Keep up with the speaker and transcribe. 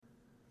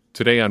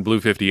Today on Blue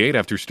 58,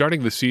 after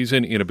starting the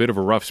season in a bit of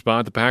a rough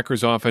spot, the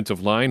Packers'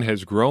 offensive line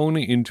has grown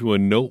into a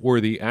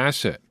noteworthy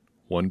asset.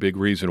 One big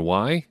reason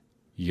why?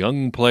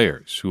 Young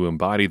players who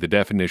embody the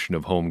definition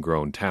of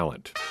homegrown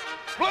talent.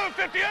 Blue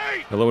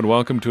 58! Hello and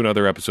welcome to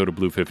another episode of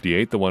Blue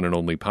 58, the one and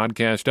only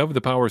podcast of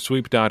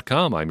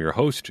thepowersweep.com. I'm your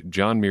host,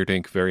 John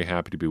Meerdink. Very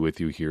happy to be with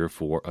you here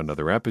for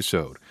another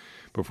episode.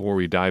 Before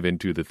we dive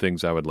into the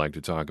things I would like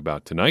to talk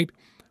about tonight,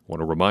 I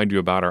want to remind you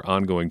about our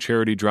ongoing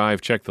charity drive.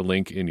 Check the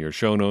link in your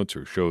show notes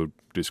or show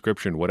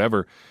description,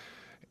 whatever,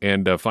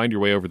 and find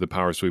your way over to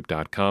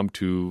thepowersweep.com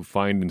to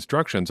find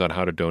instructions on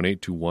how to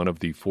donate to one of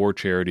the 4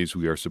 charities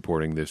we are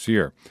supporting this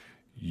year.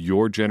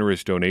 Your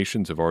generous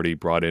donations have already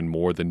brought in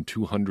more than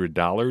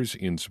 $200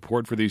 in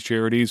support for these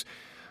charities.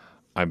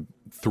 I'm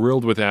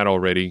thrilled with that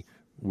already.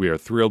 We are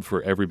thrilled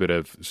for every bit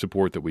of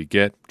support that we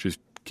get. Just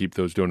keep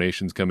those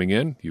donations coming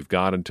in. You've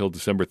got until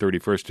December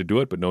 31st to do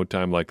it, but no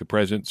time like the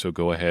present, so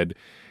go ahead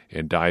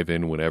and dive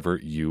in whenever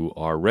you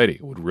are ready.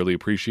 Would really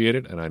appreciate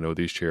it, and I know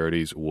these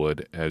charities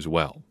would as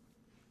well.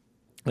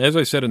 As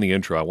I said in the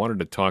intro, I wanted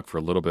to talk for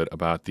a little bit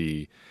about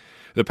the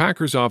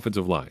Packers'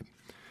 offensive line,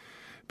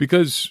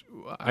 because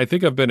I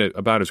think I've been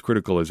about as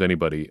critical as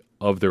anybody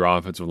of their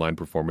offensive line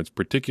performance,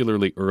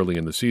 particularly early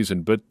in the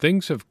season, but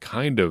things have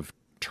kind of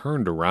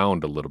turned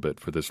around a little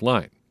bit for this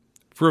line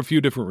for a few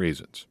different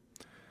reasons.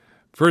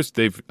 First,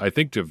 I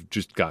think they've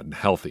just gotten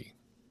healthy.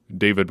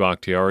 David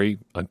Bakhtiari,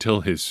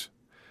 until his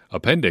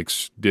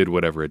appendix did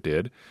whatever it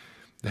did,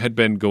 had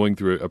been going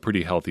through a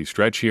pretty healthy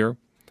stretch here.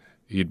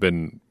 He'd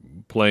been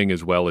playing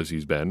as well as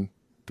he's been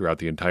throughout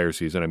the entire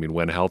season. I mean,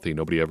 when healthy,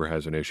 nobody ever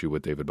has an issue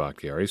with David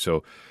Bakhtiari,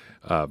 so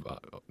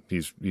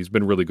he's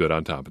been really good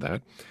on top of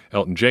that.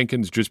 Elgton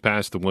Jenkins just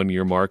passed the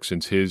 1-year mark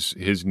since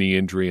his knee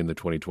injury in the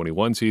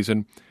 2021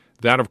 season.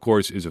 That, of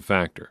course, is a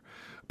factor.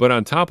 But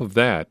on top of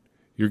that,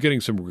 you're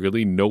getting some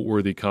really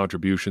noteworthy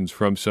contributions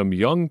from some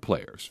young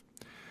players.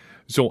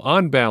 So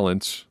on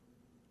balance,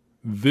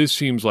 this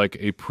seems like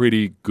a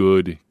pretty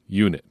good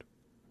unit.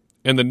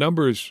 And the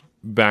numbers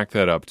back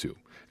that up too.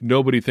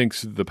 Nobody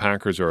thinks the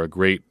Packers are a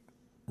great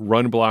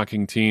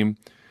run-blocking team,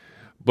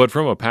 but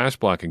from a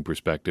pass-blocking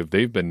perspective,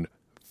 they've been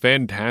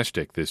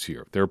fantastic this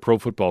year. They're Pro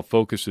Football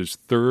Focus's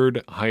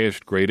 3rd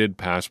highest-graded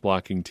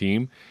pass-blocking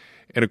team,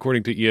 and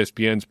according to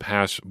ESPN's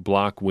pass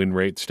block win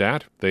rate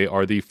stat, they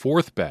are the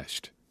 4th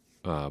best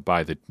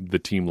by the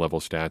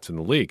team-level stats in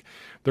the league.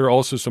 There are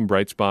also some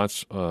bright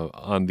spots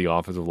on the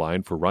offensive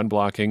line for run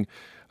blocking.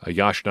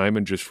 Yosh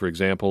Nijman, just for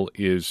example,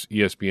 is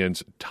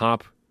ESPN's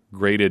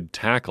top-graded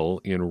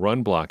tackle in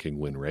run blocking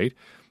win rate.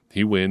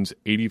 He wins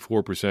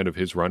 84% of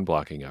his run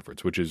blocking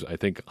efforts, which is, I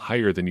think,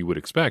 higher than you would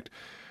expect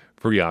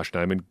for Yosh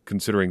Nijman,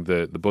 considering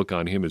the book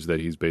on him is that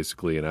he's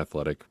basically an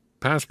athletic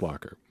pass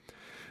blocker.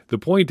 The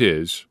point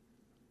is,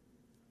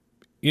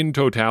 in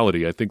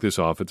totality, I think this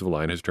offensive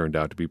line has turned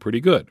out to be pretty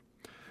good.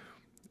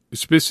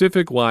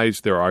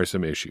 Specific-wise, there are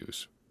some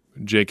issues.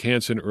 Jake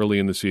Hansen early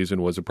in the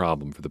season was a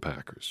problem for the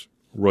Packers.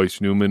 Royce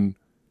Newman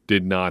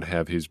did not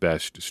have his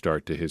best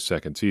start to his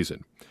second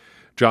season.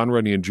 Jon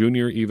Runyan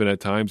Jr., even at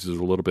times, is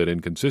a little bit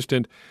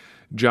inconsistent.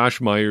 Josh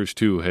Myers,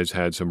 too, has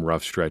had some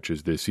rough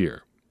stretches this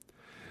year.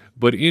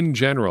 But in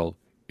general,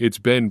 it's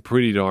been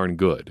pretty darn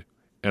good.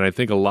 And I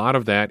think a lot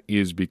of that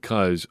is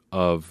because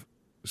of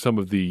some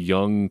of the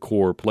young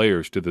core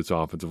players to this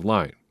offensive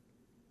line.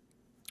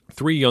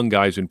 3 young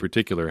guys in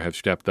particular have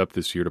stepped up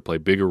this year to play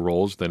bigger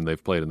roles than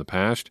they've played in the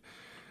past,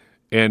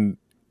 and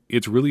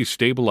it's really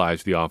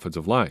stabilized the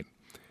offensive line.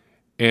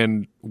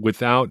 And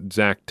without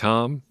Zach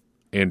Tom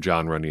and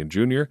Jon Runyan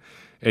Jr.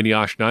 and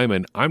Yosh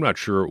Nijman, I'm not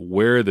sure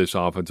where this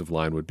offensive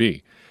line would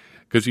be.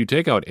 Because you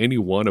take out any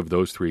one of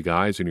those 3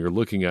 guys and you're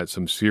looking at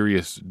some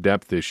serious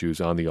depth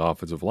issues on the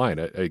offensive line,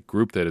 a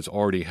group that has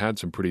already had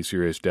some pretty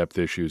serious depth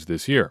issues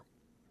this year.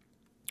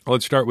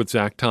 Let's start with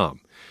Zach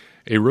Tom,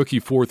 a rookie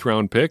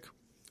 4th-round pick,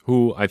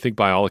 who I think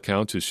by all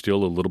accounts is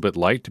still a little bit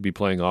light to be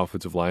playing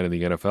offensive line in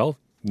the NFL,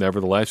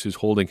 nevertheless is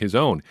holding his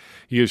own.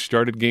 He has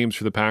started games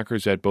for the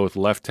Packers at both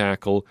left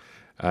tackle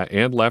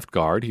and left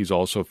guard. He's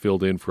also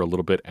filled in for a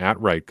little bit at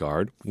right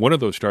guard. One of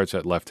those starts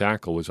at left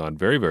tackle was on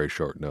very, very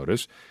short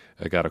notice.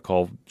 I got a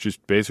call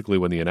just basically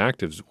when the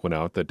inactives went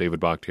out that David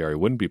Bakhtiari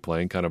wouldn't be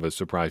playing, kind of a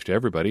surprise to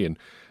everybody, and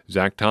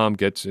Zach Tom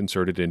gets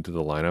inserted into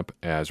the lineup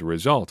as a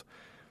result.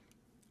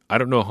 I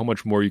don't know how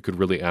much more you could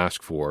really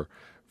ask for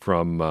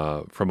from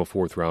a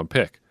 4th-round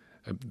pick.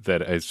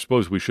 That I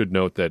suppose we should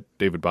note that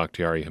David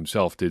Bakhtiari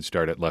himself did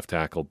start at left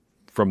tackle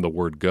from the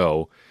word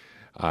go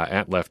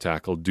at left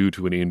tackle due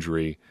to an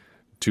injury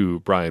to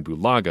Brian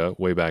Bulaga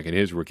way back in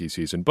his rookie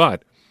season.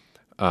 But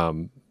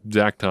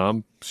Zach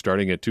Tom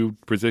starting at 2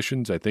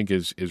 positions I think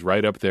is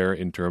right up there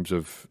in terms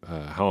of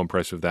how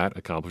impressive that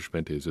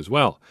accomplishment is as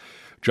well.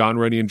 Jon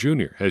Runyan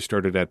Jr. has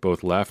started at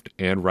both left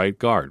and right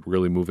guard,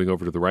 really moving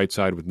over to the right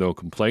side with no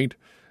complaint.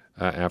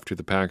 After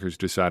the Packers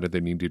decided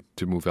they needed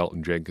to move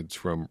Elgton Jenkins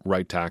from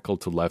right tackle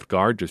to left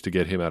guard just to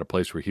get him at a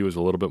place where he was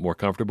a little bit more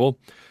comfortable.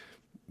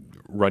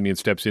 Runyan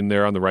steps in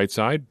there on the right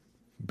side,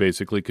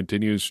 basically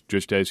continues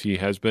just as he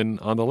has been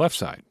on the left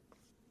side.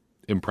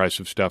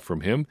 Impressive stuff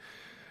from him.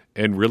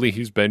 And really,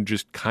 he's been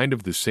just kind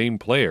of the same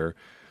player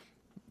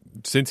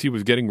since he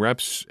was getting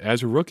reps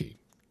as a rookie.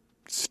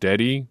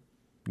 Steady,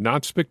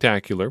 not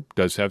spectacular,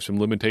 does have some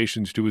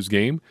limitations to his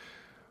game,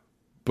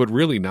 but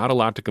really not a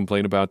lot to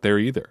complain about there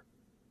either.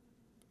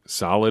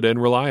 Solid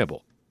and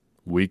reliable,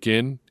 week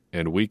in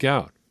and week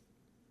out.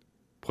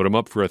 Put him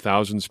up for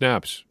 1,000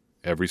 snaps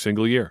every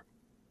single year.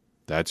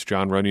 That's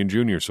Jon Runyan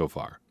Jr. so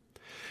far.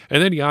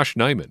 And then Yosh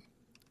Nijman,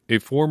 a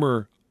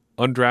former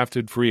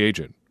undrafted free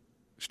agent,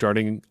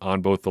 starting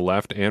on both the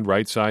left and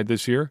right side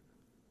this year.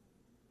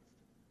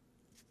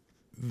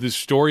 The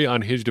story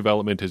on his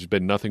development has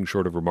been nothing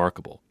short of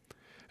remarkable.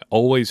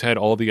 Always had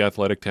all the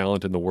athletic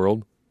talent in the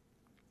world,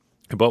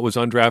 but was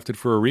undrafted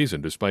for a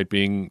reason, despite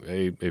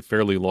being a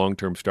fairly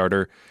long-term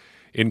starter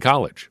in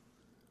college.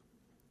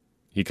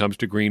 He comes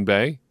to Green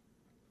Bay,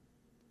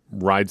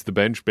 rides the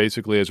bench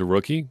basically as a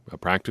rookie, a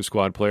practice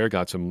squad player,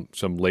 got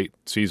some late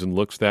season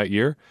looks that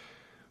year,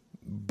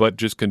 but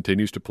just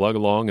continues to plug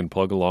along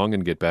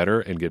and get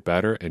better and get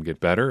better and get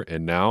better,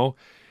 and now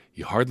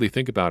you hardly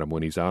think about him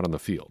when he's out on the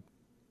field.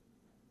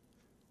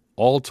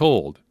 All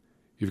told,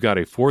 you've got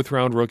a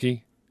 4th-round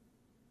rookie,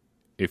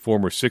 a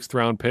former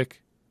 6th-round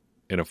pick,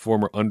 and a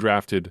former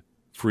undrafted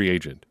free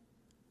agent,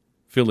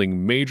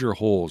 filling major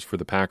holes for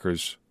the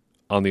Packers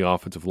on the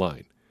offensive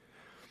line.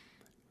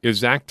 If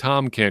Zach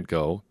Tom can't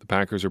go, the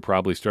Packers are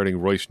probably starting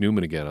Royce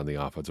Newman again on the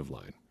offensive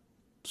line.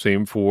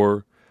 Same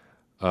for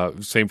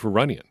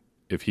Runyan.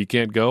 If he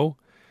can't go,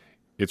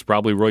 it's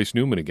probably Royce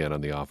Newman again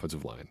on the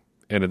offensive line.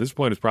 And at this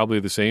point, it's probably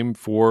the same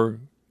for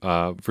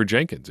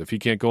Jenkins. If he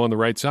can't go on the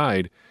right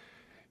side,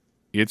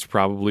 it's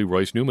probably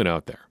Royce Newman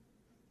out there.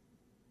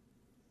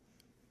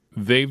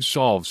 They've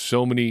solved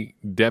so many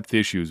depth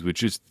issues with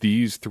just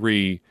these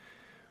 3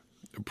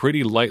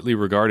 pretty lightly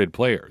regarded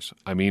players.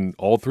 I mean,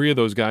 all 3 of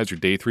those guys are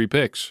day 3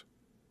 picks.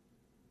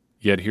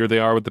 Yet here they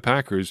are with the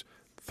Packers,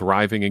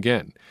 thriving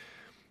again.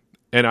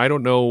 And I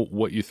don't know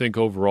what you think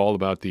overall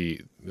about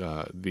the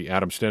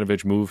Adam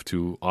Stenavich move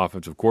to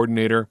offensive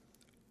coordinator.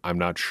 I'm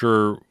not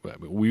sure.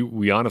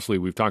 We honestly,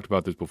 we've talked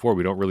about this before.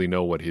 We don't really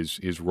know what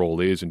his role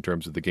is in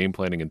terms of the game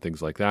planning and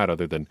things like that,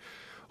 other than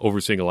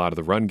overseeing a lot of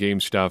the run game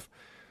stuff.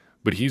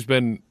 But he's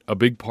been a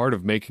big part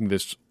of making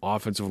this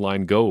offensive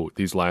line go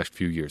these last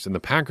few years. And the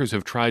Packers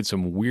have tried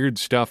some weird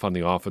stuff on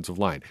the offensive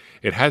line.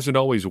 It hasn't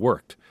always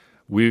worked.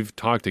 We've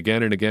talked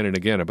again and again and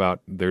again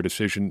about their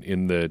decision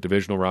in the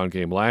divisional round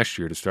game last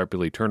year to start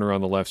Billy Turner on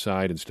the left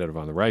side instead of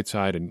on the right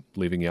side and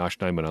leaving Yosh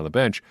Nijman on the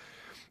bench.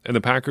 And the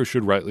Packers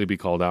should rightly be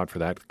called out for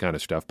that kind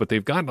of stuff. But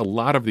they've gotten a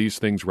lot of these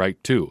things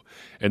right, too.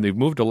 And they've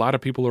moved a lot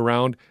of people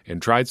around and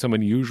tried some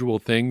unusual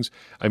things.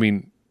 I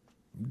mean,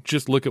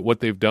 just look at what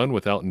they've done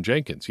with Elgton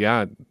Jenkins.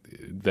 Yeah,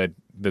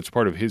 that's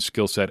part of his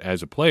skill set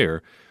as a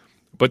player,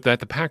 but that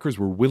the Packers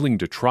were willing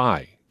to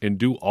try and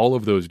do all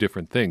of those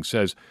different things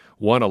says,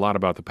 1, a lot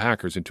about the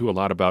Packers, and 2, a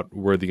lot about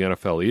where the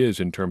NFL is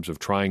in terms of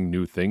trying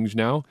new things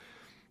now.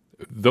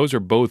 Those are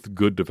both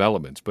good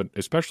developments, but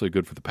especially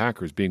good for the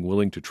Packers being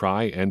willing to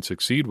try and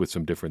succeed with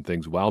some different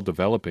things while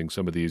developing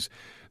some of these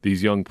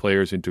young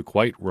players into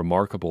quite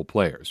remarkable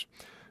players.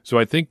 So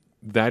I think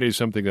that is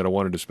something that I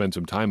wanted to spend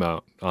some time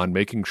out on,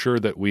 making sure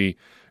that we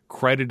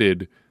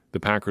credited the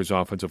Packers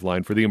offensive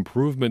line for the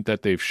improvement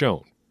that they've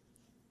shown.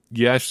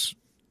 Yes,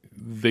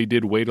 they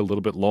did wait a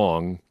little bit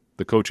long,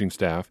 the coaching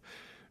staff,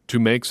 to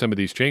make some of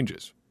these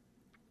changes.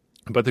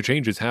 But the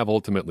changes have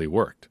ultimately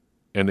worked,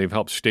 and they've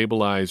helped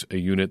stabilize a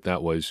unit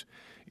that was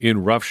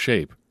in rough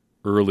shape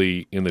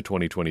early in the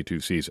 2022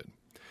 season.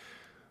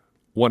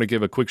 Want to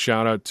give a quick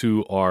shout out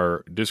to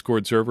our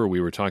Discord server. We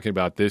were talking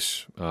about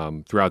this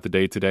throughout the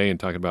day today and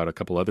talking about a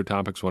couple other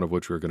topics, one of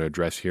which we're going to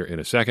address here in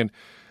a second.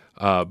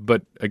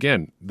 But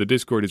again, the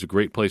Discord is a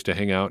great place to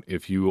hang out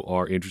if you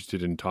are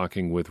interested in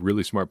talking with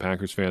really smart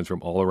Packers fans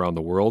from all around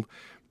the world.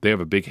 They have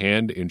a big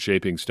hand in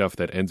shaping stuff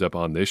that ends up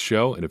on this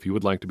show. And if you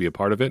would like to be a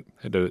part of it,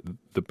 head to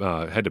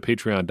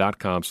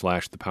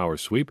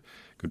patreon.com/thepowersweep.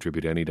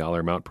 Contribute any dollar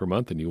amount per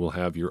month, and you will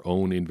have your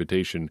own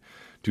invitation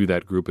to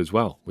that group as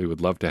well. We would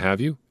love to have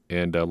you.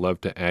 And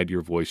love to add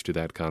your voice to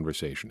that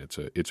conversation.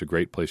 It's a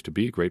great place to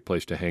be, a great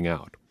place to hang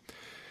out.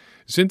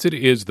 Since it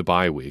is the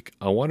bye week,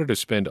 I wanted to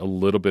spend a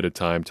little bit of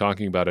time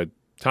talking about a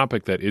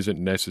topic that isn't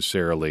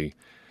necessarily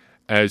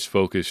as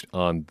focused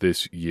on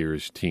this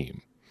year's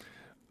team.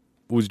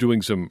 Was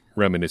doing some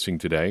reminiscing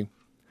today,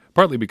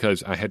 partly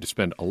because I had to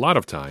spend a lot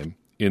of time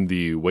in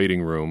the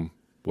waiting room,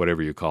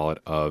 whatever you call it,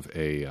 of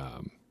a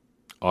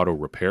auto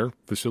repair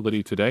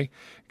facility today.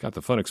 Got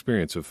the fun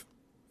experience of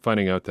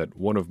finding out that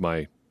one of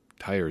my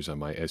tires on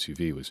my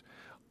SUV was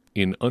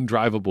in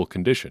undrivable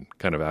condition,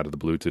 kind of out of the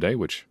blue today,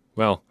 which,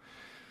 well,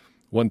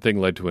 one thing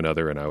led to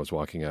another, and I was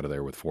walking out of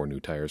there with 4 new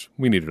tires.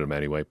 We needed them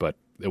anyway, but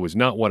it was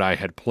not what I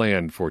had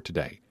planned for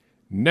today.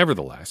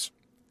 Nevertheless,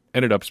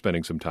 ended up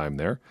spending some time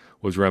there,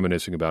 was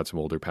reminiscing about some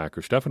older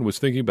Packer stuff, and was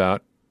thinking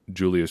about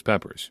Julius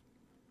Peppers.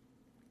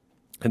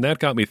 And that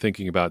got me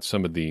thinking about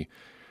some of the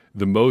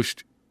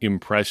most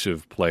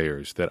impressive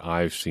players that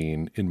I've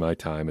seen in my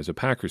time as a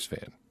Packers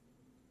fan.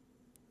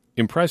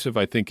 Impressive,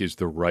 I think, is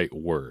the right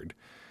word.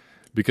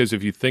 Because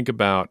if you think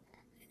about,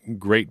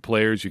 great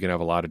players. You can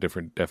have a lot of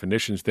different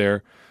definitions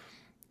there.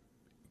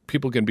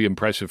 People can be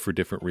impressive for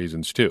different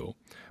reasons too.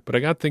 But I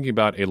got thinking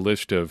about a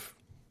list of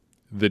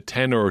the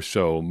 10 or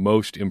so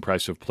most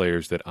impressive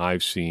players that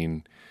I've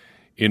seen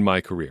in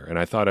my career. And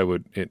I thought I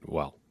would,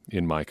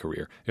 in my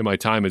career, in my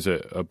time as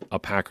a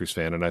Packers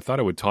fan, and I thought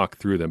I would talk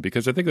through them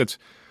because I think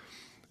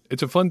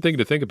it's a fun thing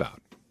to think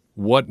about.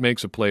 What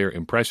makes a player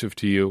impressive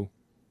to you?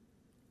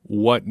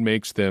 What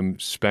makes them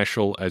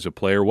special as a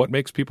player? What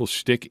makes people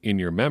stick in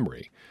your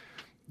memory?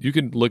 You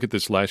can look at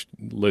this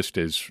list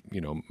as,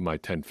 my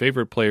 10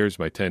 favorite players,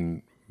 my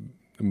 10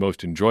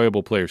 most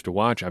enjoyable players to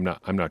watch. I'm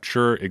not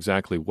sure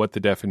exactly what the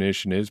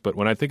definition is, but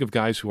when I think of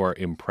guys who are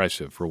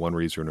impressive for one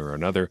reason or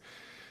another,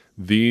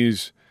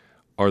 these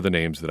are the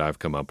names that I've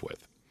come up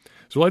with.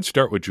 So let's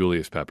start with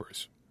Julius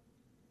Peppers.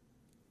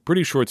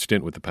 Pretty short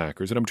stint with the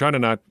Packers, and I'm trying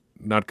to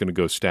not going to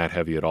go stat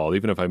heavy at all.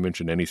 Even if I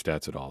mention any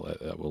stats at all,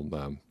 that will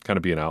kind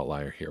of be an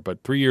outlier here.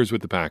 But 3 years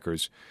with the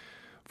Packers,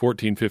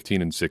 14,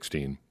 15, and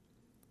 16.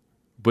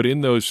 But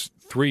in those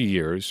 3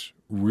 years,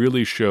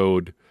 really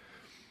showed,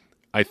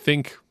 I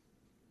think,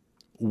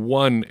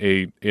 one,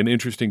 an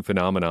interesting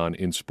phenomenon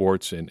in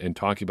sports and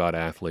talking about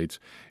athletes,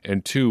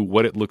 and two,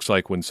 what it looks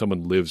like when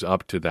someone lives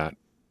up to that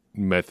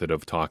method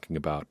of talking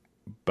about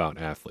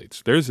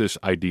athletes. There's this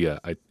idea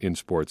in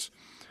sports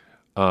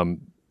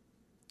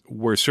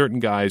where certain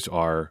guys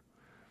are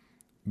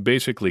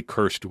basically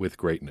cursed with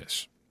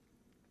greatness.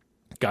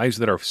 Guys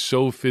that are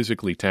so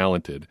physically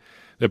talented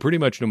that pretty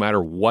much no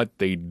matter what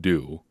they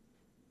do,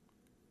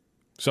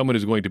 someone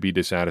is going to be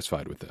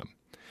dissatisfied with them.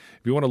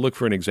 If you want to look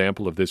for an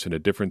example of this in a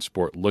different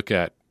sport, look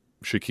at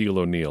Shaquille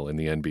O'Neal in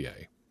the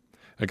NBA.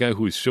 A guy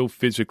who is so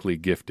physically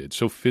gifted,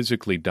 so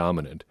physically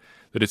dominant,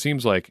 that it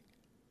seems like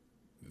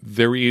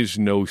there is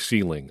no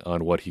ceiling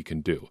on what he can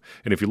do.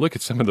 And if you look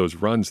at some of those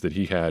runs that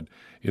he had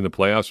in the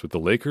playoffs with the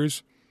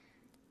Lakers,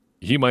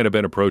 he might have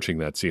been approaching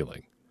that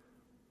ceiling.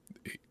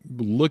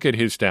 Look at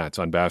his stats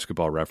on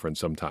Basketball Reference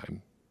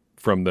sometime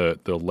from the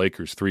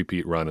Lakers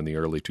three-peat run in the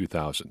early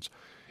 2000s.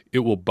 It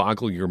will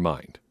boggle your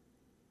mind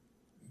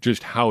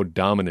just how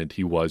dominant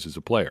he was as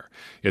a player.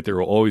 Yet there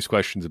were always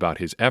questions about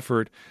his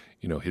effort,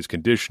 his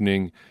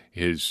conditioning,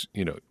 his,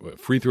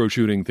 free throw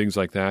shooting, things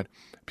like that.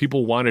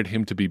 People wanted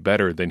him to be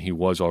better than he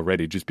was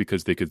already just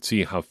because they could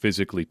see how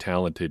physically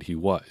talented he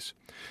was.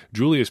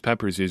 Julius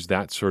Peppers is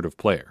that sort of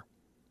player.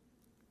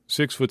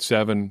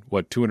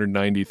 6'7",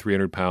 290,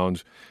 300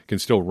 pounds, can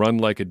still run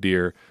like a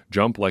deer,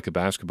 jump like a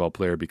basketball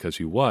player because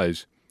he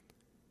was.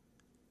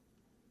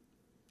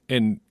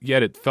 And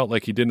yet it felt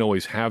like he didn't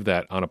always have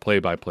that on a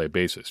play-by-play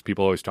basis.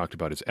 People always talked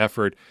about his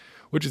effort,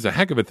 which is a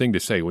heck of a thing to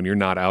say when you're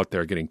not out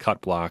there getting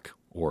cut block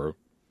or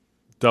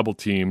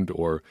double-teamed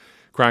or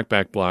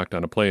crackback blocked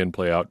on a play-in,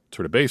 play-out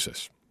sort of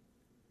basis.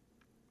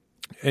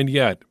 And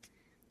yet,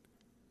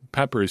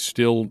 Peppers,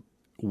 still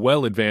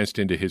well advanced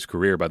into his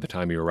career by the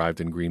time he arrived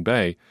in Green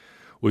Bay,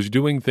 was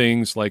doing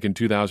things like in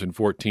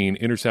 2014,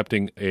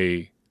 intercepting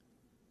a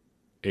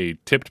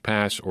tipped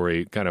pass or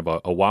a kind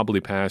of a wobbly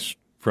pass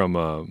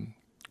from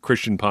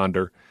Christian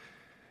Ponder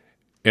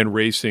and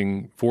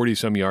racing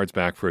 40-some yards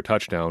back for a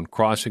touchdown,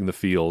 crossing the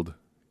field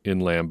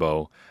in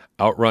Lambeau,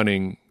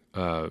 outrunning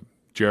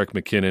Jerick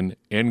McKinnon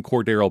and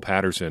Cordero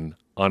Patterson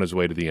on his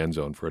way to the end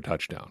zone for a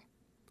touchdown.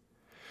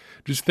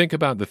 Just think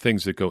about the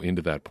things that go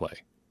into that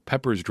play.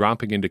 Peppers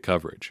dropping into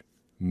coverage,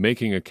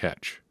 making a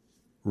catch,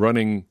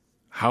 running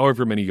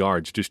however many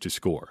yards just to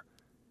score,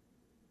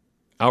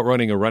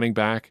 outrunning a running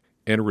back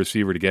and a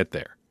receiver to get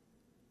there.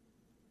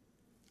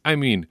 I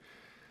mean,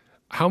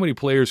 how many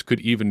players could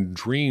even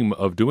dream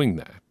of doing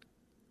that?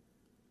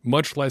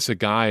 Much less a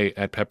guy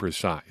at Peppers'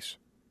 size.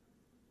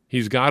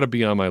 He's got to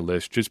be on my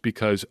list just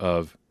because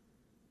of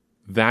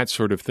that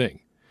sort of thing.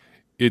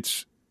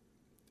 It's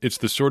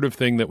the sort of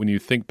thing that when you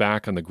think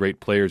back on the great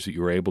players that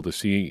you were able to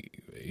see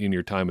in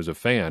your time as a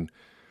fan,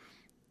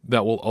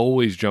 that will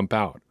always jump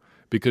out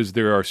because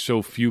there are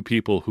so few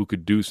people who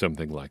could do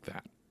something like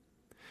that.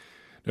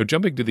 Now,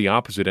 jumping to the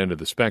opposite end of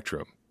the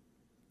spectrum,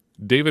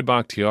 David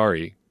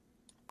Bakhtiari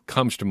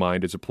comes to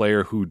mind as a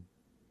player who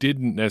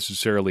didn't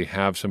necessarily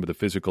have some of the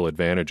physical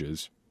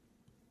advantages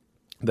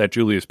that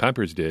Julius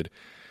Peppers did,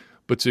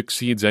 but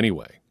succeeds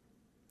anyway.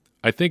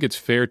 I think it's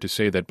fair to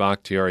say that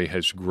Bakhtiari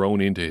has grown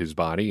into his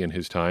body in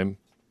his time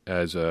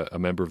as a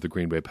member of the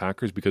Green Bay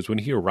Packers, because when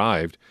he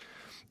arrived,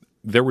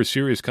 there were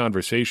serious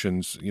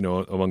conversations,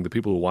 among the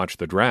people who watched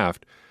the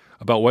draft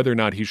about whether or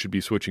not he should be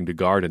switching to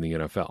guard in the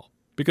NFL.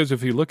 Because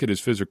if you look at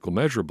his physical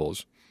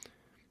measurables,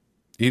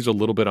 he's a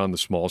little bit on the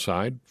small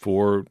side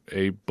for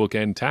a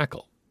bookend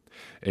tackle.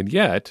 And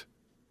yet,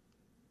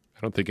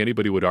 I don't think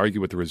anybody would argue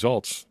with the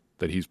results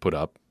that he's put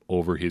up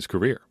over his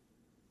career.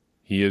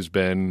 He has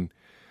been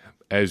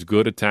as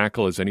good a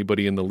tackle as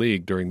anybody in the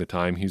league during the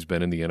time he's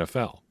been in the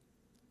NFL.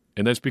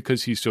 And that's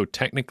because he's so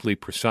technically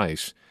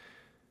precise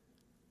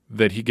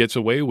that he gets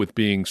away with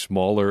being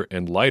smaller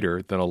and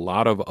lighter than a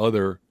lot of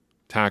other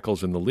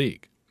tackles in the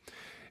league.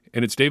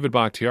 And it's David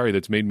Bakhtiari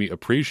that's made me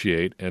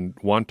appreciate and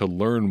want to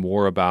learn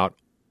more about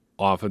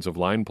offensive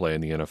line play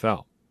in the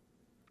NFL.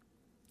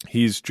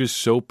 He's just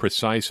so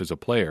precise as a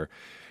player,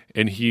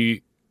 and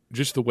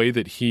just the way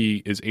that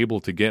he is able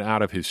to get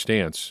out of his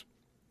stance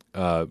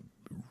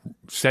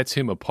sets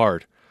him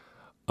apart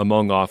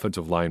among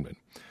offensive linemen.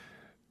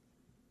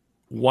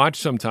 Watch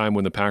sometime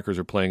when the Packers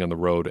are playing on the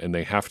road and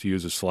they have to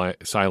use a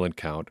silent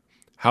count,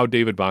 how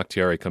David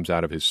Bakhtiari comes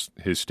out of his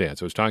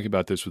stance. I was talking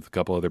about this with a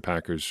couple other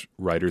Packers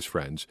writers'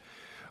 friends.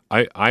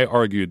 I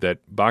argued that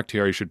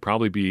Bakhtiari should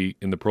probably be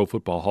in the Pro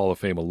Football Hall of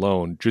Fame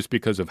alone just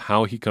because of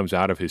how he comes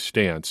out of his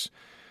stance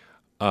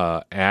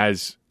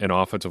as an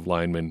offensive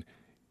lineman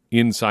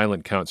in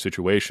silent count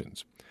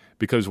situations.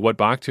 Because what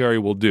Bakhtiari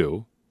will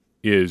do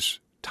is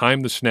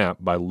time the snap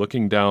by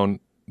looking down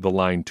the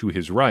line to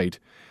his right,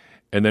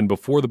 and then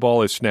before the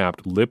ball is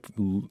snapped,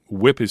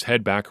 whip his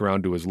head back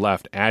around to his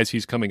left as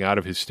he's coming out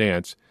of his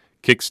stance,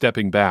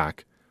 kick-stepping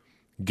back,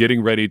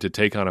 getting ready to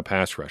take on a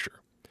pass rusher.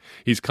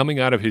 He's coming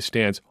out of his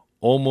stance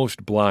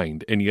almost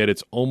blind, and yet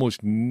it's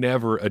almost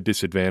never a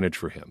disadvantage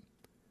for him.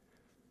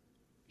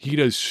 He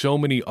does so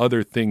many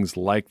other things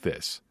like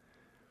this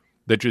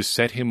that just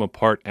set him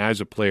apart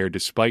as a player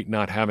despite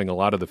not having a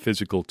lot of the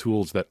physical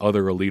tools that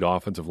other elite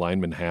offensive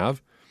linemen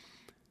have.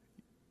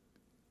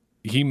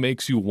 He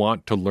makes you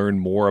want to learn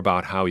more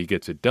about how he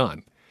gets it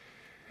done.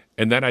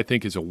 And that, I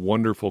think, is a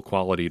wonderful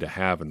quality to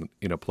have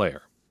in a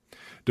player.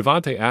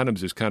 Davante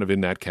Adams is kind of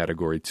in that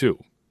category,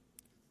 too.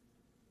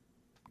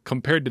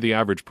 Compared to the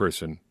average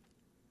person,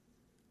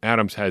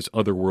 Adams has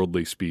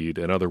otherworldly speed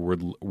and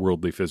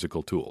otherworldly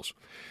physical tools.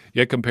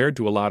 Yet compared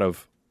to a lot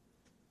of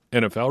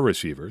NFL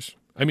receivers,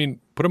 I mean,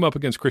 put him up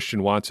against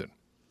Christian Watson.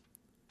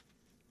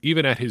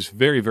 Even at his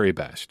very, very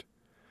best,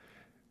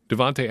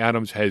 Davante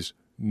Adams has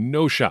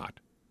no shot,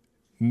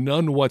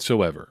 none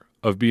whatsoever,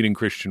 of beating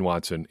Christian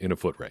Watson in a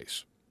foot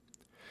race.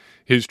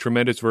 His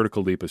tremendous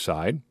vertical leap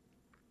aside,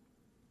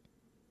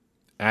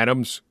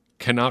 Adams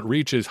cannot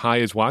reach as high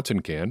as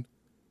Watson can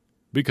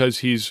because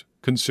he's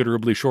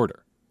considerably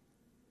shorter.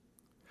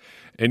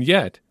 And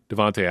yet,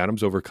 Davante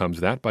Adams overcomes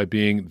that by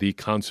being the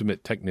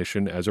consummate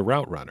technician as a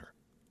route runner.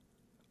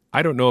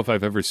 I don't know if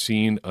I've ever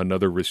seen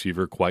another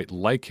receiver quite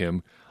like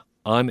him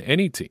on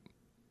any team.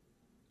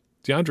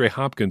 DeAndre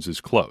Hopkins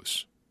is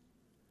close.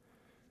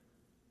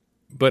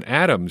 But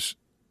Adams,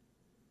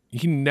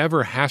 he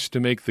never has to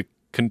make the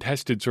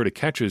contested sort of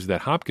catches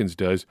that Hopkins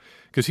does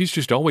because he's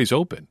just always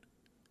open.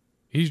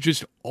 He's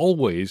just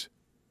always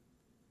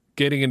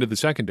getting into the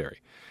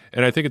secondary.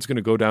 And I think it's going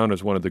to go down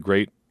as one of the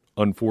great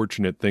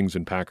unfortunate things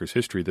in Packers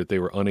history that they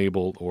were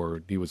unable,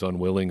 or he was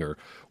unwilling, or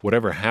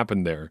whatever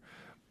happened there.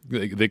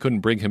 They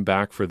couldn't bring him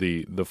back for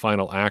the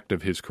final act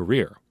of his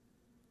career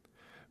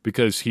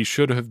because he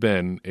should have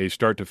been a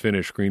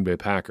start-to-finish Green Bay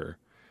Packer,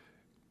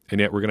 and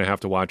yet we're going to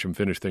have to watch him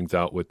finish things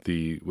out with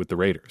the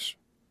Raiders.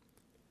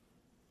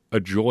 A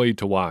joy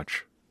to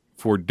watch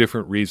for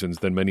different reasons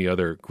than many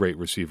other great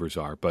receivers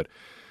are, but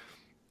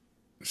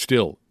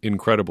still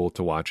incredible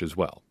to watch as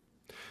well.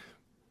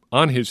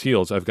 On his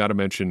heels, I've got to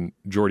mention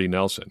Jordy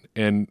Nelson,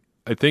 and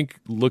I think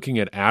looking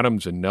at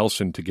Adams and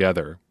Nelson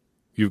together,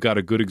 you've got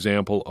a good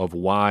example of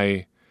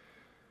why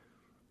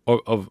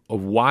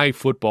why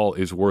football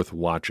is worth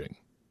watching.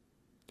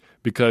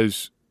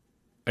 Because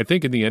I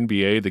think in the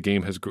NBA, the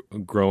game has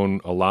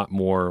grown a lot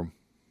more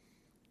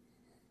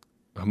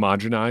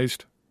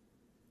homogenized.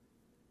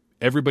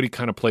 Everybody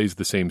kind of plays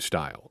the same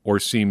style, or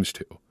seems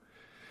to.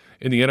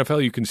 In the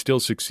NFL, you can still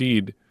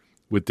succeed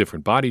with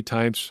different body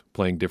types,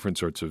 playing different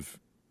sorts of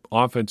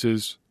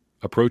offenses,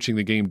 approaching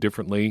the game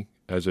differently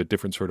as a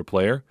different sort of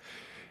player.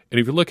 And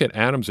if you look at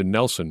Adams and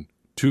Nelson,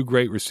 two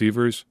great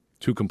receivers,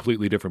 two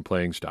completely different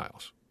playing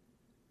styles.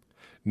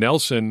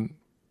 Nelson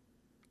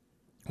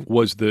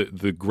was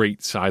the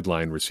great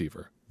sideline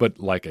receiver, but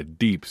like a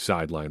deep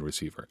sideline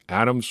receiver.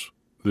 Adams,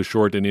 the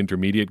short and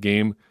intermediate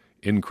game,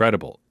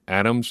 incredible.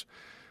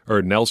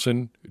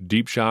 Nelson,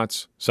 deep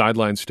shots,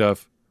 sideline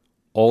stuff,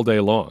 all day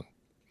long.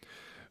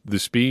 The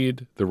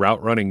speed, the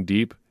route running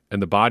deep,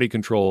 and the body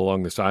control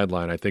along the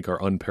sideline, I think,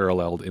 are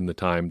unparalleled in the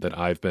time that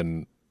I've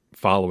been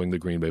following the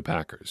Green Bay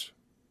Packers.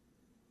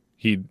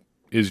 He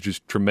is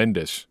just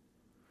tremendous,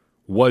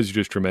 was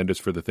just tremendous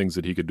for the things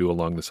that he could do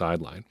along the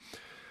sideline.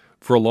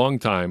 For a long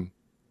time,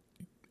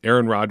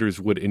 Aaron Rodgers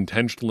would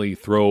intentionally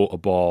throw a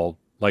ball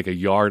like a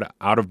yard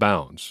out of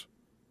bounds,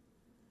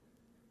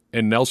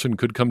 and Nelson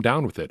could come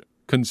down with it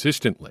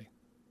consistently.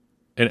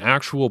 An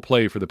actual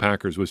play for the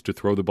Packers was to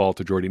throw the ball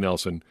to Jordy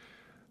Nelson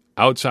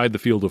outside the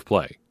field of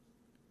play,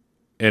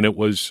 and it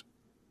was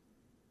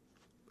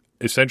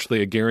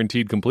essentially a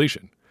guaranteed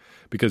completion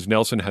because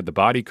Nelson had the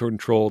body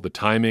control, the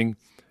timing,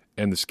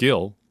 and the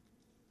skill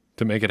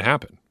to make it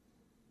happen.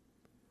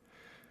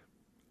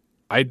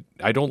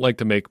 I don't like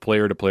to make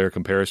player-to-player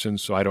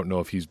comparisons, so I don't know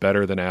if he's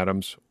better than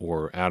Adams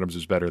or Adams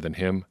is better than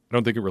him. I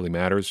don't think it really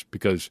matters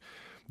because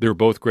they're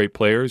both great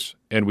players,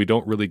 and we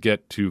don't really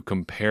get to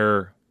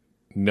compare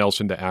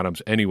Nelson to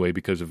Adams anyway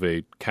because of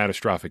a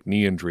catastrophic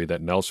knee injury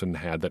that Nelson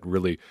had that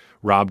really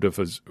robbed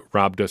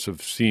us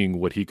of seeing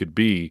what he could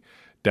be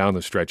down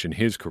the stretch in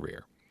his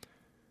career.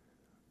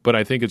 But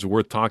I think it's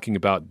worth talking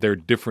about their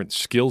different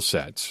skill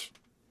sets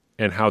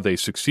and how they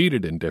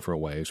succeeded in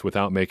different ways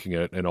without making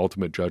an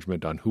ultimate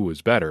judgment on who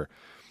was better,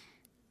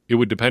 it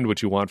would depend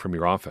what you want from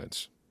your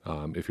offense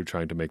if you're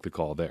trying to make the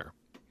call there.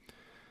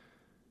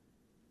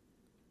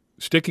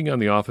 Sticking on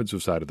the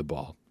offensive side of the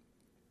ball,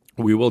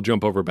 we will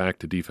jump over back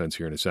to defense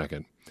here in a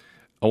second.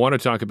 I want to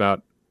talk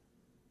about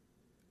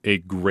a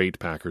great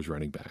Packers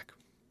running back,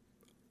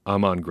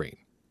 Ahman Green.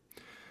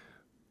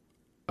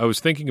 I was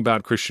thinking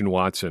about Christian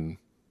Watson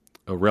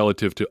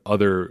relative to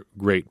other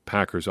great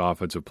Packers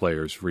offensive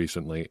players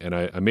recently, and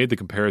I made the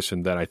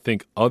comparison that I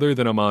think other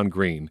than Ahman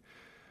Green,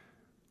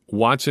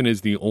 Watson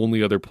is the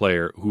only other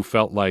player who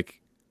felt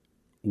like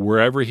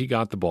wherever he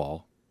got the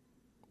ball,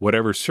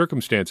 whatever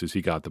circumstances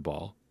he got the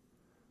ball,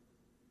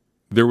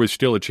 there was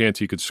still a chance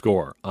he could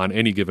score on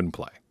any given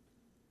play.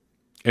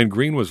 And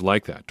Green was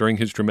like that. During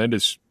his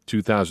tremendous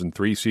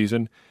 2003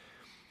 season,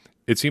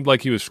 it seemed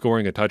like he was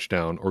scoring a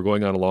touchdown or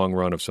going on a long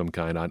run of some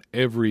kind on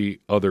every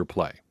other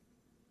play.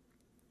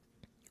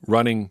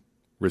 Running,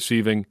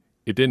 receiving,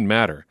 it didn't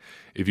matter.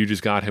 If you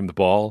just got him the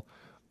ball,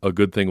 a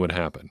good thing would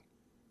happen.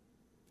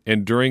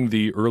 And during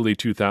the early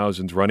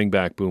 2000s running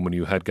back boom, when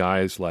you had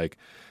guys like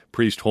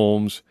Priest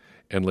Holmes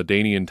and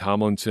LaDainian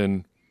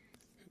Tomlinson,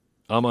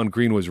 Ahman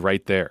Green was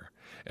right there.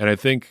 And I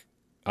think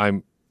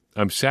I'm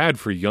sad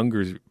for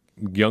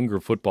younger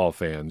football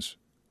fans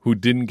who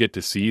didn't get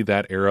to see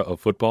that era of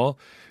football,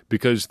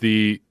 because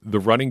the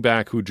running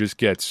back who just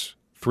gets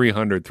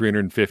 300,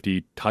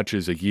 350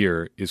 touches a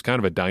year is kind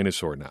of a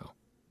dinosaur now.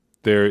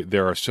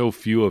 There are so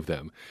few of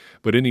them.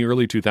 But in the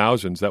early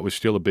 2000s, that was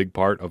still a big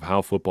part of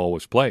how football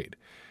was played.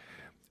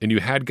 And you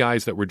had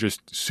guys that were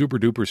just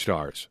super-duper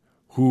stars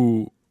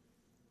who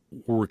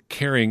were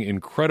carrying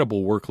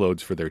incredible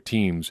workloads for their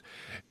teams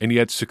and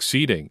yet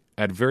succeeding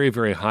at very,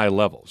 very high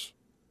levels.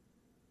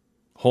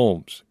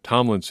 Holmes,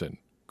 Tomlinson,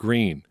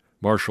 Green,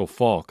 Marshall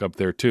Faulk up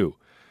there too.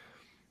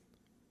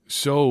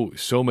 So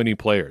many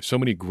players, so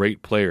many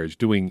great players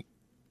doing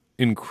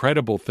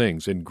incredible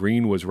things, and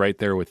Green was right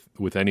there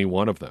with any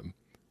one of them,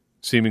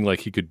 seeming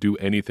like he could do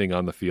anything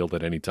on the field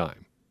at any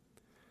time.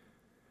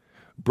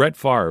 Brett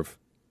Favre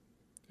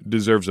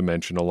deserves a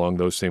mention along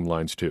those same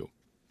lines too.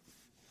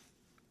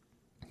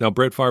 Now,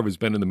 Brett Favre has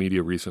been in the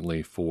media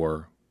recently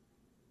for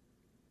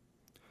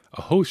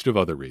a host of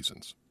other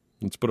reasons.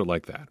 Let's put it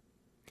like that.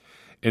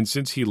 And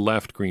since he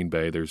left Green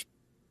Bay,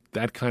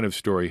 that kind of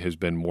story has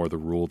been more the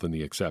rule than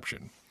the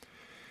exception.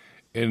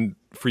 And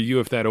for you,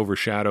 if that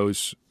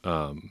overshadows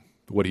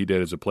what he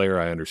did as a player,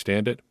 I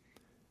understand it.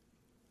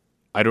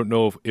 I don't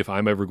know if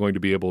I'm ever going to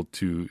be able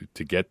to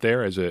get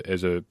there as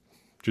a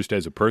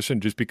person,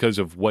 just because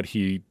of what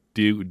he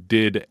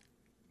did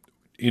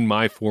in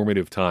my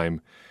formative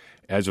time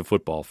as a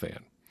football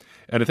fan.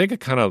 And I think I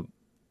kind of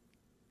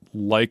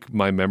like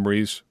my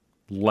memories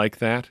like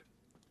that.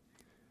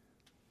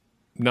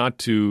 Not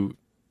to,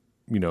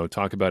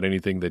 talk about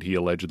anything that he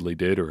allegedly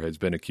did or has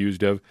been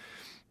accused of,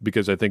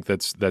 because I think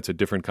that's a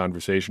different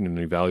conversation, and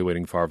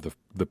evaluating Favre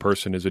the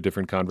person is a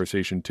different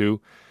conversation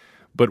too.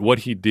 But what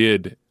he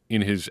did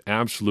in his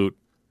absolute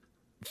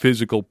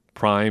physical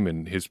prime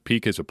and his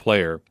peak as a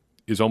player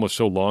is almost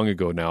so long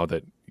ago now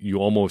that you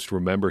almost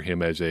remember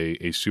him as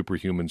a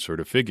superhuman sort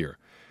of figure.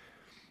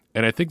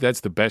 And I think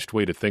that's the best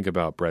way to think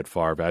about Brett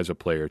Favre as a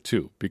player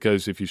too,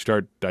 because if you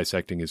start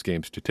dissecting his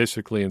game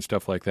statistically and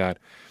stuff like that,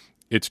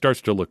 it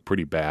starts to look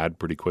pretty bad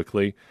pretty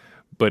quickly.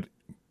 But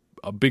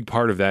a big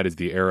part of that is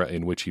the era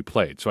in which he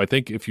played. So I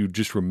think if you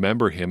just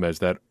remember him as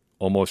that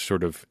almost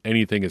sort of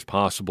anything is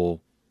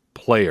possible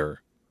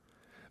player,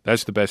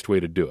 that's the best way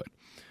to do it.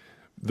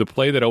 The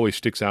play that always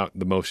sticks out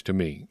the most to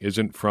me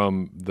isn't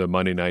from the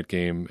Monday night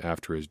game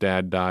after his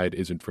dad died,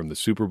 isn't from the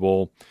Super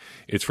Bowl.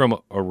 It's from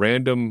a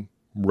random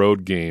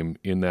road game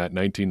in that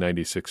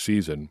 1996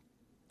 season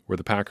where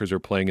the Packers are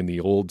playing in the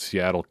old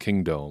Seattle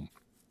Kingdome.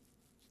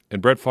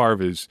 And Brett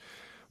Favre is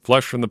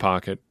flush from the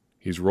pocket.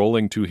 He's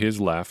rolling to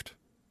his left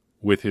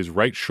with his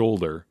right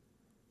shoulder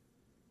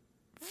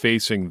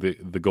facing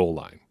the goal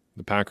line.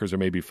 The Packers are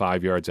maybe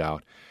 5 yards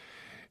out.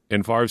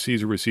 And Favre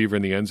sees a receiver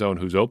in the end zone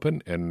who's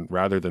open, and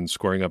rather than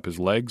squaring up his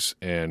legs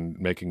and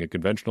making a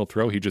conventional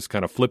throw, he just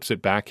kind of flips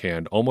it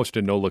backhand, almost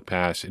a no-look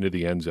pass into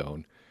the end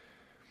zone.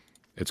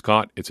 It's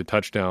caught. It's a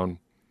touchdown.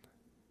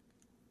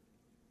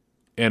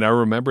 And I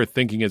remember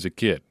thinking as a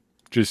kid,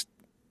 just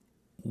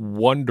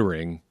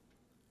wondering,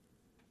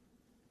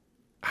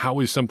 how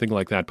is something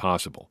like that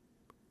possible?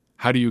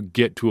 How do you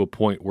get to a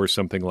point where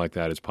something like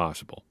that is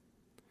possible?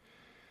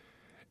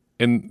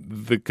 And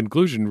the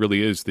conclusion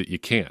really is that you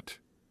can't.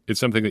 It's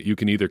something that you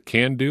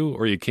can do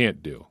or you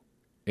can't do.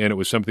 And it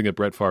was something that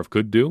Brett Favre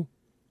could do,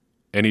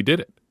 and he did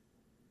it.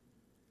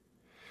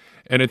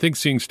 And I think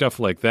seeing stuff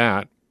like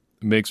that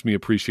makes me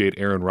appreciate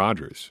Aaron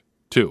Rodgers,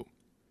 too.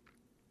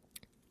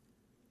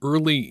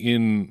 Early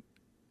in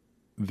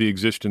the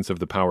existence of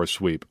the power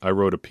sweep, I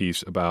wrote a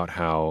piece about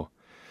how,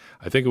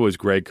 I think it was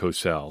Greg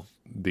Cosell,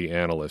 the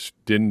analyst,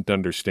 didn't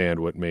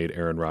understand what made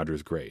Aaron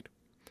Rodgers great.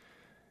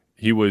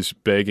 He was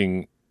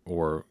begging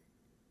or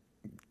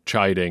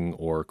chiding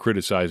or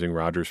criticizing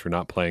Rodgers for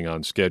not playing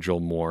on schedule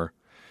more,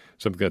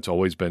 something that's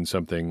always been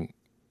something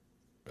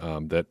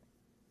that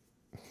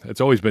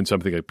it's always been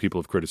something that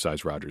people have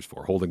criticized Rodgers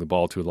for, holding the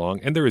ball too long,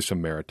 and there is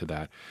some merit to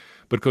that.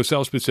 But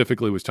Cosell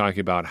specifically was talking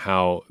about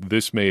how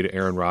this made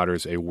Aaron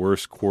Rodgers a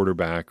worse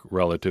quarterback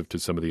relative to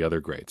some of the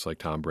other greats like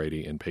Tom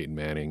Brady and Peyton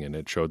Manning, and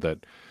it showed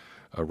that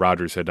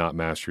Rodgers had not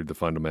mastered the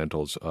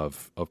fundamentals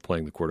of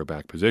playing the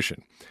quarterback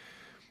position.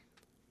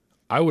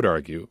 I would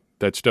argue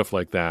that stuff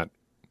like that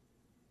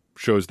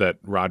shows that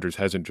Rodgers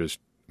hasn't just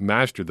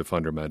mastered the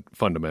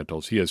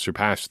fundamentals, he has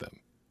surpassed them.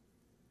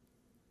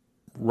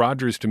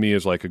 Rodgers, to me,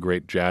 is like a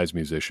great jazz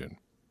musician.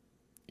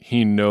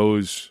 He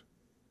knows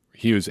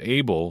he is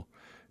able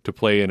to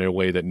play in a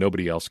way that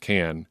nobody else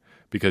can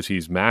because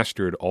he's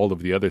mastered all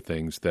of the other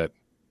things that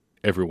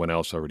everyone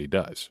else already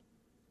does.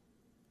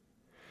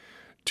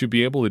 To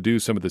be able to do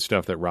some of the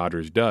stuff that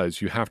Rodgers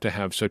does, you have to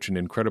have such an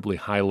incredibly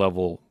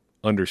high-level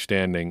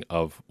understanding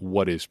of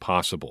what is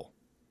possible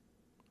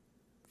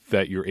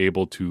that you're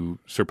able to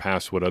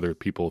surpass what other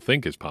people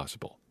think is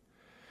possible.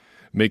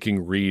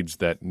 Making reads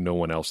that no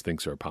one else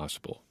thinks are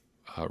possible.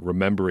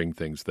 Remembering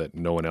things that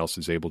no one else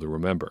is able to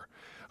remember.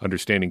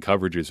 Understanding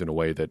coverages in a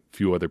way that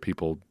few other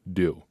people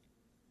do.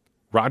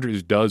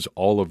 Rodgers does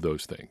all of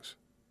those things.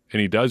 And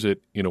he does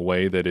it in a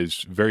way that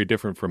is very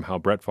different from how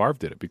Brett Favre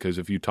did it. Because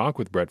if you talk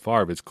with Brett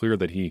Favre, it's clear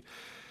that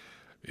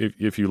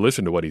if you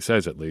listen to what he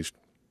says at least,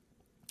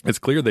 it's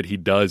clear that he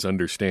does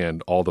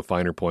understand all the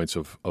finer points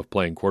of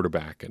playing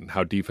quarterback and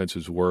how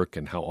defenses work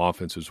and how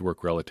offenses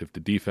work relative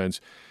to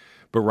defense.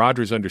 But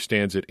Rodgers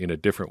understands it in a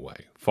different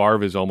way.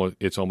 Favre is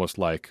almost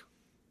like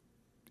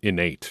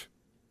innate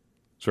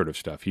sort of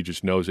stuff. He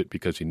just knows it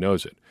because he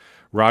knows it.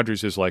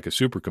 Rodgers is like a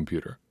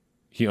supercomputer.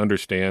 He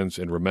understands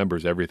and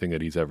remembers everything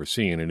that he's ever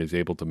seen and is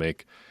able to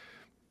make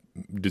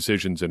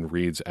decisions and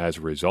reads as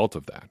a result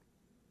of that.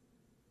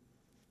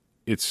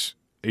 It's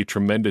a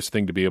tremendous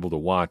thing to be able to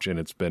watch, and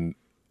it's been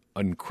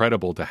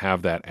incredible to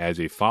have that as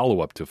a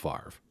follow-up to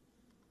Favre.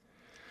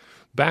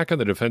 Back on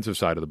the defensive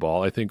side of the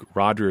ball, I think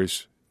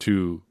Rodgers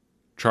to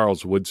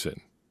Charles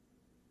Woodson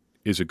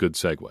is a good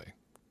segue.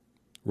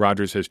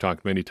 Rodgers has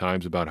talked many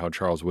times about how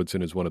Charles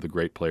Woodson is one of the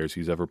great players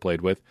he's ever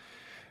played with,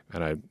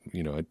 and I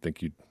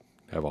think you'd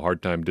have a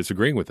hard time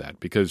disagreeing with that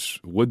because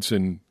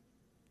Woodson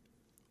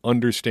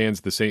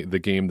understands the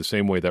game the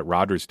same way that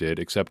Rodgers did,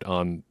 except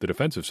on the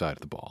defensive side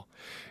of the ball.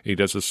 He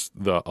does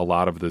a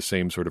lot of the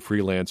same sort of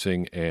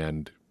freelancing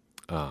and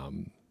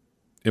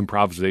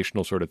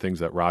improvisational sort of things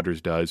that Rodgers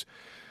does,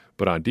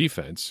 but on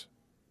defense,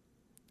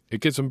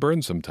 it gets him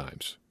burned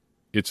sometimes.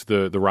 It's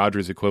the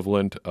Rodgers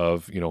equivalent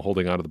of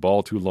holding onto the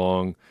ball too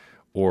long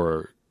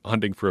or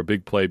hunting for a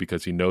big play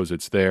because he knows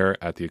it's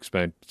there at the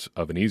expense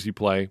of an easy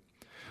play.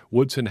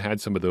 Woodson had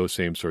some of those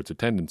same sorts of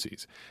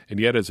tendencies, and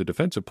yet as a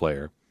defensive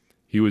player,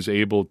 he was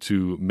able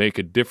to make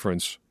a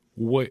difference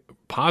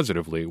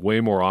positively way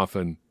more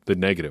often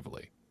than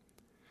negatively.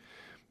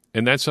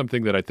 And that's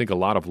something that I think a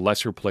lot of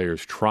lesser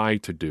players try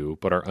to do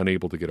but are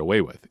unable to get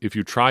away with. If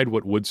you tried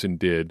what Woodson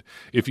did,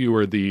 if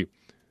you're the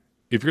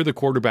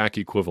quarterback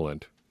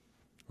equivalent,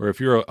 or if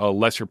you're a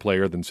lesser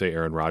player than, say,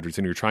 Aaron Rodgers,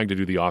 and you're trying to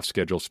do the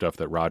off-schedule stuff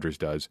that Rodgers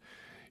does,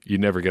 you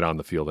never get on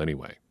the field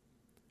anyway.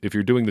 If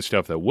you're doing the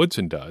stuff that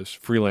Woodson does,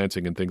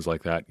 freelancing and things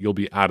like that, you'll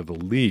be out of the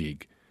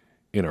league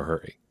in a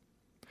hurry.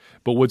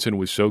 But Woodson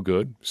was so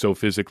good, so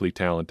physically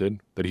talented,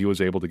 that he was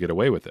able to get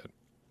away with it.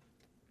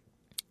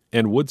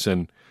 And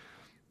Woodson,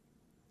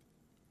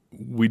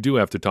 we do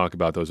have to talk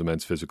about those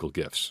immense physical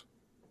gifts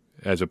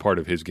as a part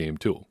of his game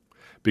too,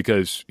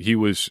 because he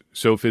was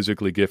so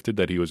physically gifted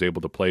that he was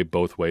able to play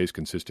both ways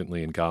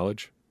consistently in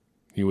college.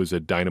 He was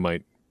a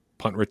dynamite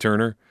punt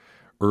returner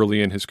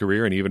early in his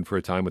career, and even for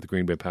a time with the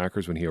Green Bay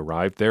Packers when he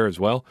arrived there as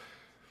well.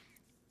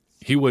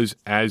 He was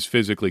as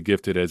physically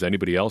gifted as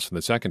anybody else in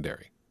the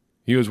secondary.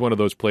 He was one of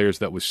those players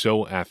that was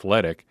so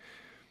athletic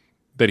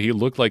that he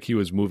looked like he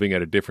was moving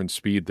at a different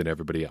speed than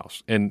everybody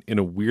else, and in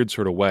a weird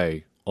sort of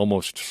way,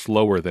 almost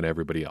slower than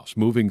everybody else,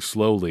 moving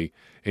slowly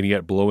and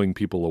yet blowing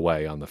people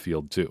away on the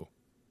field too.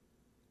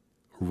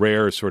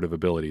 Rare sort of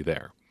ability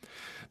there.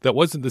 That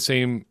wasn't the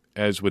same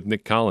as with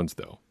Nick Collins,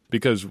 though,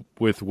 because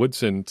with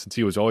Woodson, since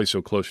he was always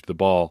so close to the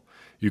ball,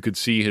 you could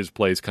see his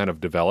plays kind of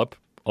develop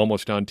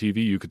almost on TV.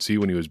 You could see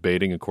when he was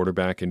baiting a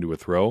quarterback into a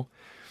throw.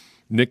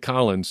 Nick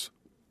Collins,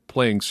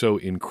 playing so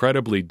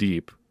incredibly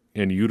deep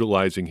and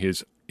utilizing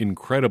his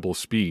incredible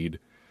speed,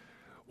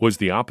 was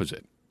the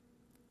opposite.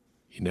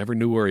 He never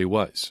knew where he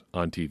was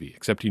on TV,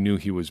 except he knew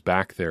he was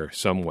back there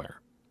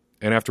somewhere.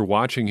 And after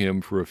watching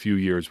him for a few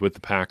years with the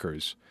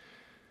Packers,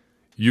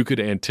 you could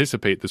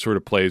anticipate the sort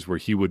of plays where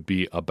he would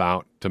be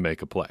about to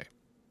make a play.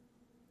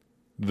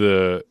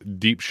 The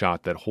deep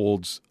shot that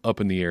holds up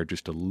in the air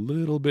just a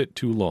little bit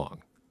too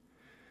long.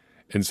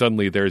 And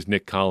suddenly there's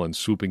Nick Collins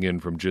swooping in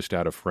from just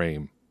out of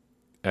frame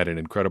at an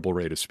incredible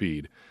rate of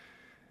speed,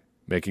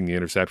 making the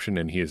interception,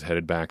 and he is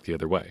headed back the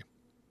other way.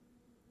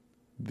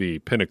 The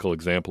pinnacle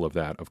example of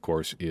that, of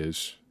course,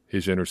 is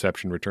his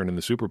interception return in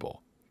the Super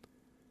Bowl.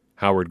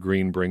 Howard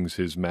Green brings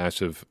his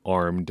massive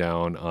arm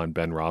down on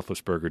Ben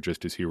Roethlisberger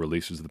just as he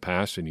releases the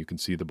pass, and you can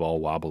see the ball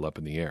wobble up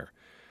in the air.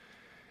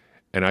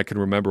 And I can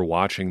remember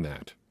watching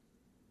that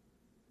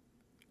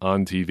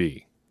on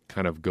TV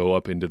kind of go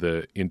up into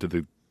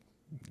the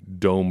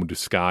domed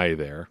sky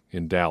there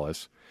in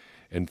Dallas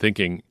and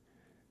thinking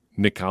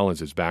Nick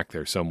Collins is back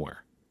there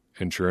somewhere.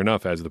 And sure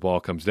enough, as the ball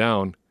comes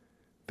down,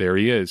 there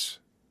he is,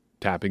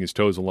 tapping his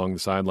toes along the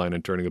sideline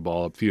and turning the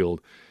ball upfield,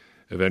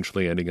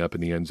 eventually ending up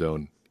in the end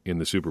zone in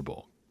the Super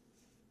Bowl.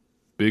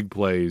 Big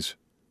plays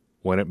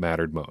when it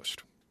mattered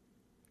most.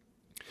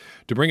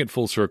 To bring it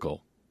full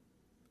circle,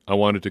 I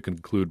wanted to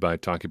conclude by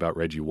talking about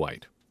Reggie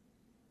White.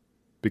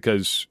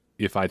 Because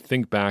if I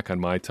think back on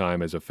my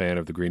time as a fan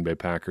of the Green Bay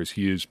Packers,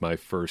 he is my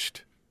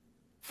first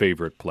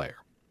favorite player.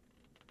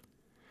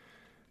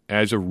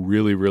 As a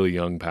really, really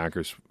young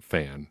Packers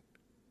fan,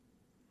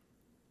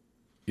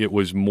 it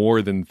was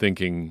more than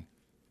thinking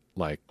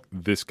like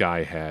this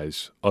guy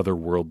has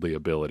otherworldly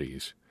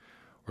abilities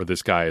or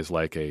this guy is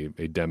like a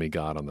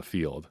demigod on the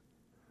field.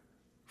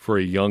 For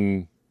a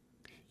young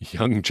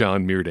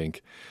John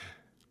Meerdink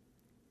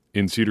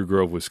in Cedar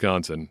Grove,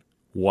 Wisconsin,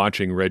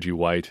 watching Reggie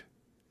White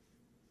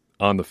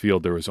on the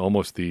field, there was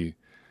almost the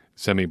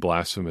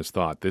semi-blasphemous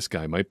thought, this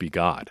guy might be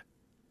God.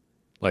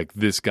 Like,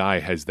 this guy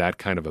has that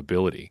kind of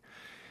ability.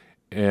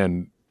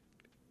 And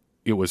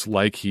it was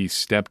like he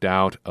stepped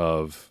out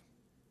of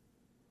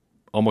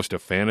almost a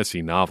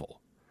fantasy novel.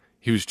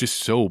 He was just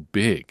so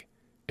big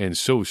and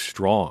so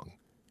strong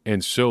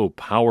and so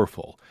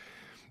powerful.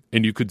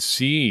 And you could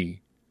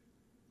see,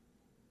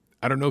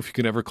 I don't know if you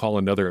can ever call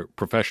another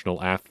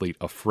professional athlete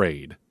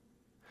afraid,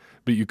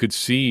 but you could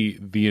see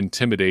the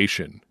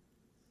intimidation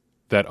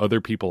that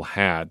other people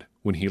had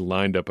when he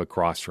lined up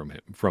across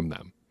from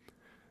them.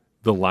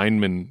 The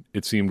linemen,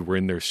 it seemed, were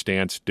in their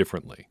stance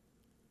differently.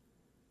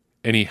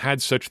 And he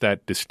had such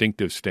that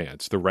distinctive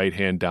stance, the right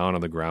hand down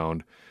on the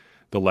ground,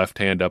 the left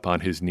hand up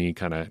on his knee,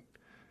 kind of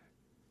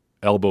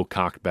elbow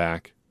cocked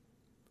back.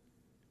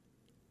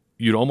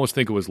 You'd almost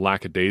think it was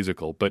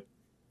lackadaisical, but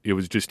it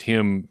was just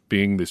him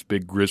being this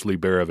big grizzly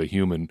bear of a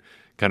human,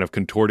 kind of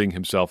contorting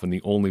himself in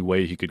the only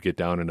way he could get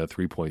down in a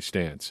three-point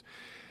stance.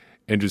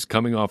 And just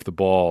coming off the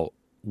ball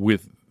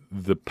with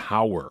the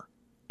power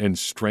and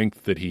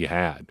strength that he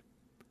had.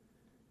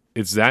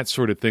 It's that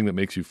sort of thing that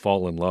makes you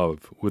fall in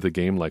love with a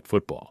game like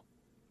football.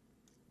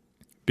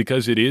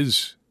 Because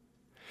it's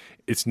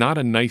not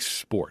a nice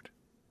sport.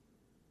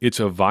 It's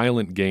a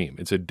violent game.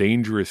 It's a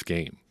dangerous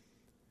game.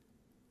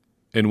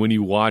 And when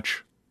you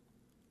watch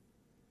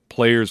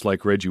players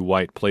like Reggie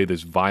White play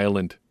this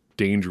violent,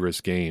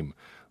 dangerous game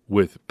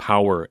with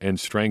power and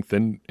strength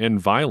and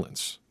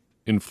violence,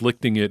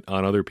 inflicting it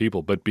on other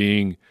people, but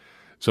being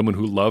someone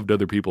who loved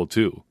other people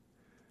too.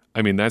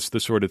 I mean, that's the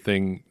sort of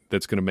thing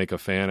that's going to make a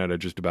fan out of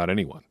just about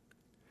anyone.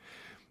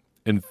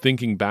 And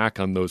thinking back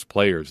on those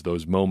players,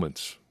 those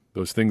moments,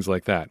 those things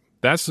like that,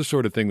 that's the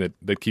sort of thing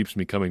that keeps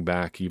me coming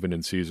back even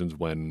in seasons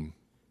when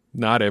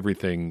not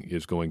everything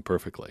is going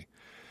perfectly.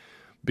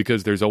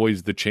 Because there's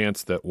always the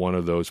chance that one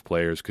of those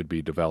players could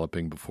be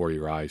developing before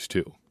your eyes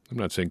too. I'm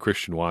not saying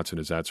Christian Watson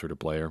is that sort of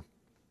player.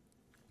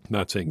 I'm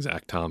not saying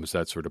Zach Tom is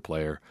that sort of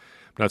player.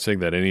 I'm not saying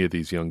that any of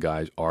these young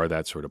guys are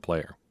that sort of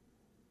player.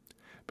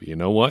 But you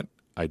know what?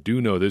 I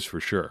do know this for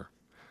sure.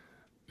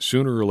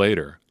 Sooner or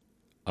later,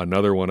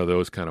 another one of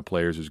those kind of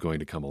players is going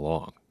to come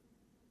along.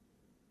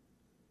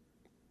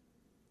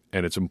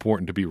 And it's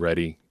important to be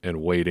ready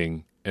and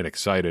waiting and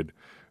excited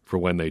for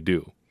when they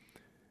do.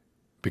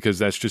 Because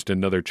that's just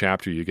another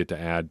chapter you get to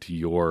add to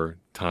your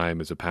time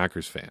as a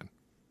Packers fan.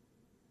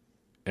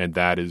 And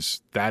that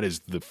is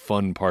the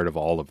fun part of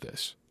all of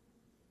this.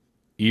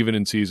 Even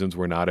in seasons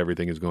where not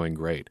everything is going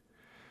great,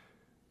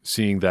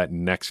 seeing that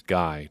next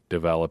guy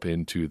develop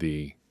into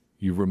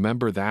you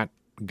remember that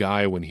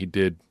guy when he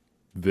did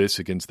this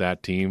against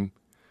that team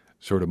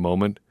sort of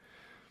moment,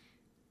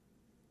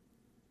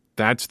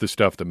 that's the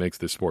stuff that makes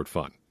this sport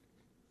fun.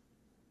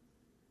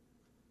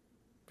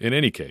 In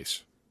any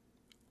case,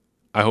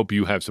 I hope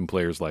you have some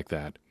players like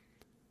that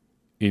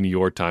in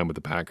your time with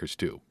the Packers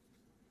too,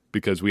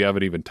 because we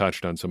haven't even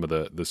touched on some of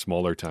the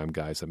smaller time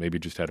guys that maybe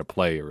just had a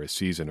play or a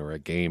season or a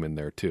game in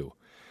there too.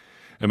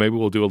 And maybe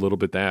we'll do a little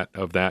bit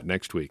of that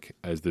next week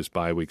as this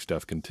bye week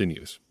stuff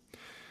continues.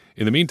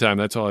 In the meantime,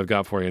 that's all I've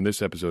got for you in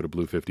this episode of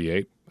Blue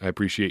 58. I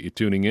appreciate you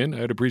tuning in.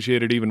 I'd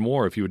appreciate it even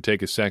more if you would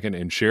take a second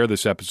and share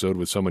this episode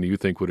with someone you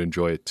think would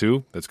enjoy it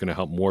too. That's going to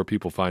help more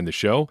people find the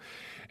show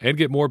and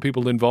get more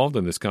people involved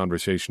in this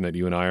conversation that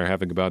you and I are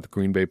having about the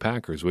Green Bay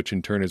Packers, which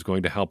in turn is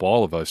going to help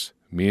all of us,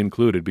 me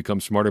included,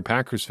 become smarter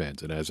Packers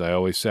fans. And as I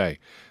always say,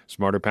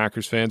 smarter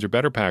Packers fans are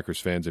better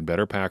Packers fans, and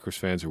better Packers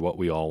fans are what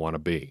we all want to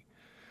be.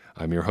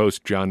 I'm your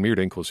host, John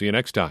Meerdink. We'll see you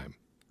next time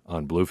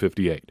on Blue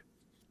 58.